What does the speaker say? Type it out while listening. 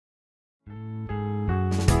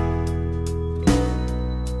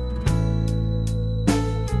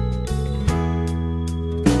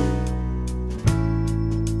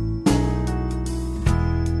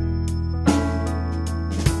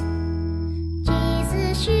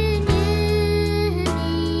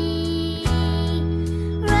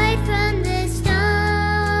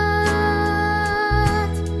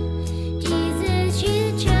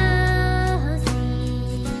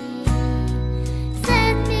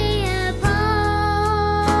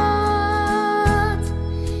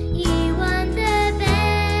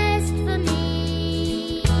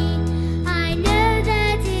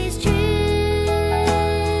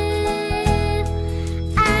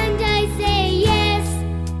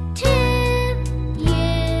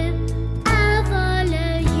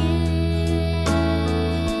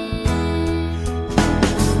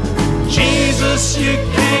you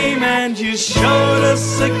came and you showed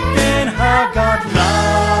us again how God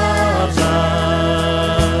loves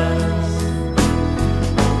us.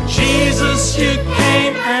 Jesus, you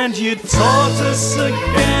came and you taught us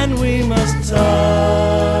again we must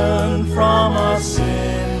turn from our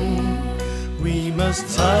sin. We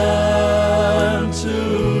must turn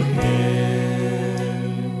to Him.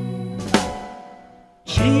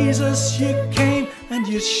 Jesus, you came and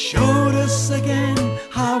you showed us again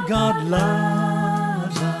how God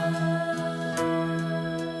loves us.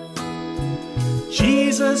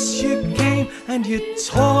 Jesus, you came and you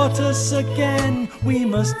taught us again we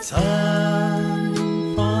must turn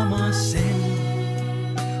from our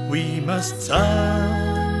sin. We must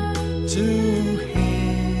turn to Him.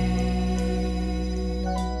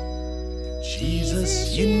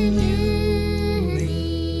 Jesus, you knew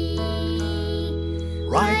me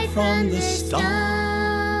right from the start.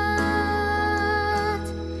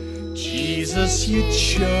 Jesus, you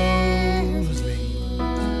chose me,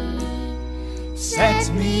 set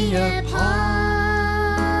me apart.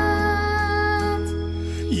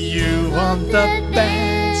 You want the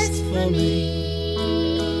best for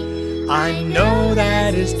me, I know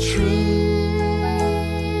that is true.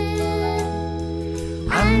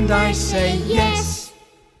 And I say yes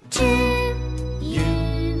to you.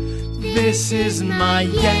 This is my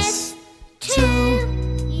yes to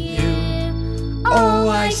you. Oh,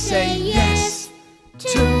 I say yes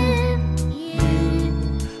to you.